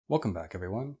Welcome back,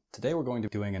 everyone. Today we're going to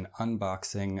be doing an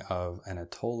unboxing of an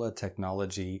Atola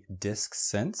Technology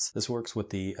Disksense. This works with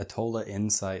the Atola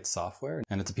Insight software,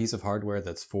 and it's a piece of hardware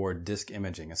that's for disk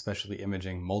imaging, especially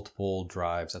imaging multiple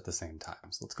drives at the same time.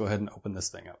 So let's go ahead and open this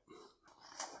thing up.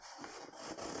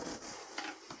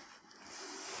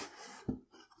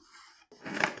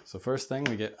 So first thing,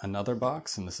 we get another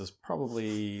box, and this is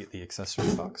probably the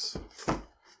accessory box.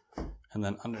 And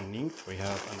then underneath we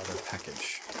have another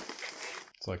package.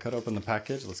 So I cut open the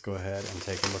package. Let's go ahead and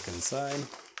take a look inside.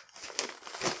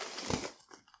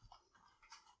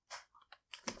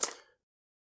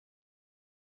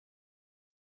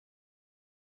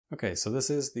 Okay, so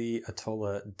this is the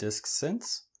Atola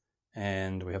Disksense,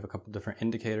 and we have a couple different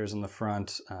indicators on the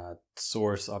front.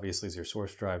 Source obviously is your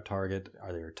source drive. Target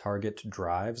are your target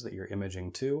drives that you're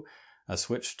imaging to. A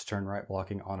switch to turn right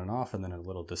blocking on and off, and then a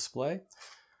little display.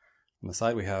 On the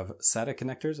side we have SATA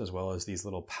connectors as well as these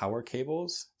little power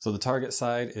cables. So the target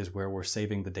side is where we're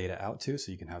saving the data out to,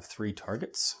 so you can have 3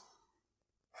 targets.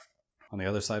 On the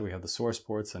other side we have the source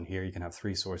ports, and here you can have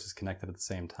 3 sources connected at the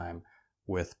same time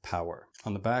with power.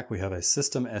 On the back we have a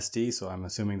system SD, so I'm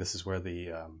assuming this is where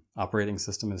the operating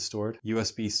system is stored.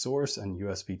 USB source and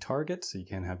USB target, so you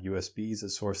can have USBs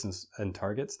as sources and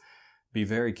targets. Be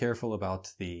very careful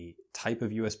about the type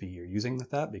of USB you're using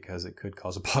with that, because it could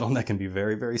cause a bottleneck and be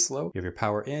very, very slow. You have your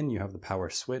power in, you have the power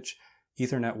switch,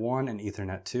 Ethernet 1 and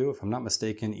Ethernet 2. If I'm not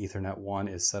mistaken, Ethernet 1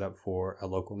 is set up for a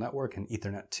local network, and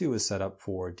Ethernet 2 is set up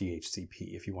for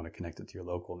DHCP if you want to connect it to your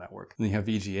local network. And then you have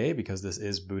VGA, because this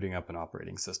is booting up an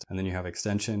operating system. And then you have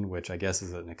extension, which I guess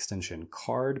is an extension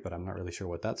card, but I'm not really sure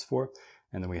what that's for.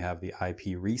 And then we have the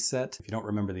IP reset. If you don't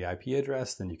remember the IP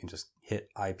address, then you can just hit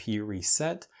IP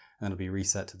reset, and it'll be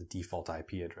reset to the default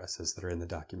IP addresses that are in the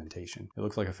documentation. It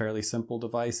looks like a fairly simple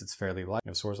device. It's fairly light.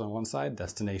 You have source on one side,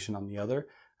 destination on the other,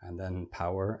 and then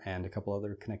power and a couple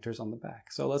other connectors on the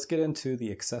back. So let's get into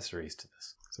the accessories to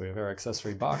this. So we have our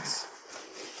accessory box.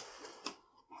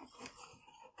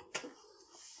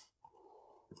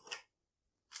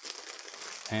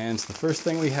 And the first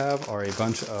thing we have are a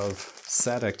bunch of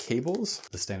SATA cables,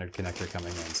 the standard connector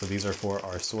coming in. So these are for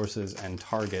our sources and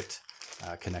target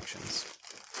connections.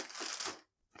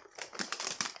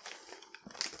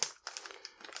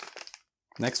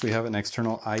 Next, we have an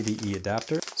external IDE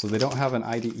adapter. So they don't have an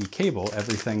IDE cable.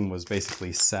 Everything was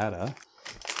basically SATA.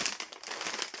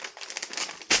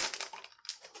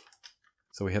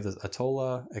 So we have this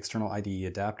Atola external IDE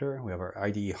adapter. We have our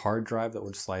IDE hard drive that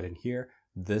will just slide in here.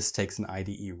 This takes an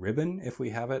IDE ribbon if we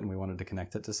have it and we wanted to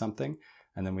connect it to something.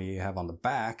 And then we have on the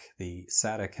back the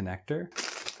SATA connector.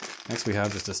 Next we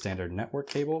have just a standard network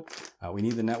cable. We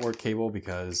need the network cable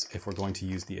because if we're going to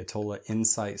use the Atola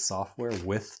Insight software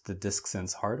with the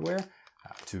Disksense hardware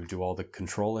to do all the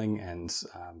controlling and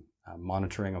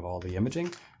monitoring of all the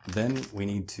imaging, then we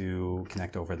need to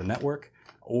connect over the network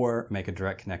or make a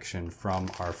direct connection from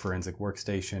our forensic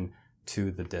workstation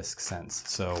to the Disksense.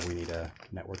 So we need a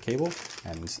network cable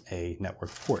and a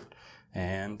network port.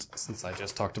 And since I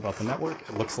just talked about the network,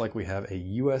 it looks like we have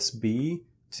a USB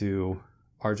to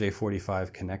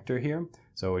RJ45 connector here.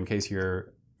 So in case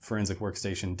your forensic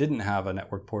workstation didn't have a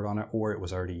network port on it or it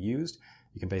was already used,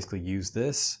 you can basically use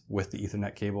this with the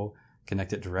Ethernet cable,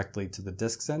 connect it directly to the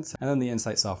Disksense, and then the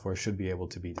Insight software should be able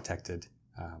to be detected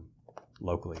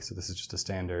locally. So this is just a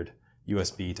standard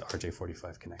USB to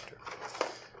RJ45 connector.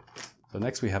 So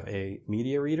next we have a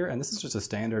media reader, and this is just a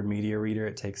standard media reader.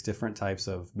 It takes different types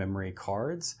of memory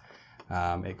cards.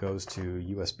 It goes to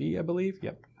USB, I believe.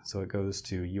 Yep. So it goes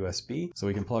to USB. So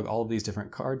we can plug all of these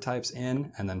different card types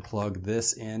in and then plug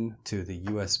this in to the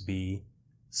USB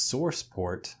source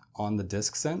port on the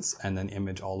Disksense and then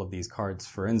image all of these cards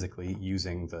forensically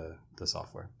using the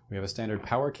software. We have a standard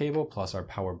power cable plus our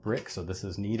power brick. So this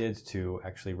is needed to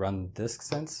actually run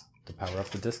Disksense, to power up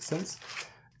the Disksense.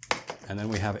 And then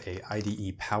we have a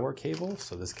IDE power cable.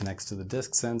 So this connects to the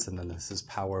Disksense, and then this is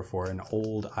power for an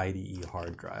old IDE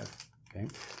hard drive. Okay.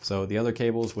 So the other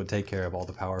cables would take care of all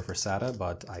the power for SATA,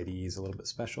 but IDE is a little bit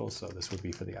special, so this would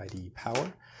be for the IDE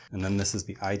power. And then this is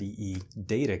the IDE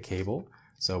data cable.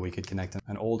 So we could connect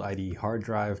an old IDE hard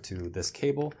drive to this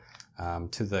cable,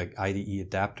 to the IDE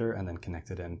adapter, and then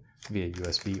connect it in via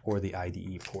USB or the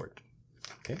IDE port.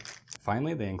 Okay.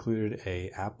 Finally, they included a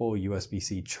Apple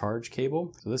USB-C charge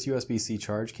cable. So this USB-C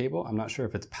charge cable, I'm not sure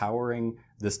if it's powering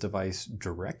this device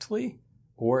directly,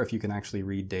 or if you can actually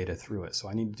read data through it. So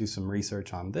I need to do some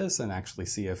research on this and actually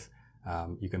see if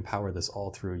you can power this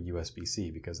all through USB-C,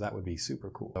 because that would be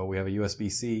super cool. So we have a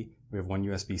USB-C, we have one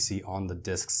USB-C on the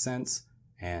Disksense,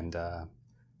 and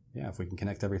yeah, if we can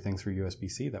connect everything through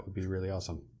USB-C, that would be really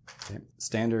awesome. Okay.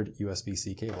 Standard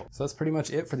USB-C cable. So that's pretty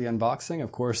much it for the unboxing.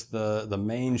 Of course, the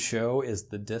main show is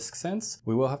the Disksense.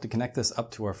 We will have to connect this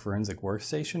up to our forensic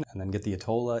workstation and then get the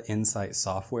Atola Insight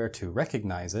software to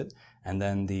recognize it. And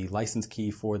then the license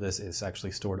key for this is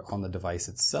actually stored on the device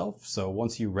itself. So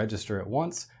once you register it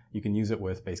once, you can use it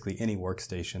with basically any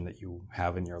workstation that you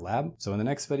have in your lab. So in the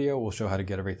next video, we'll show how to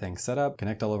get everything set up,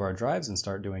 connect all of our drives, and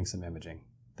start doing some imaging.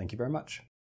 Thank you very much.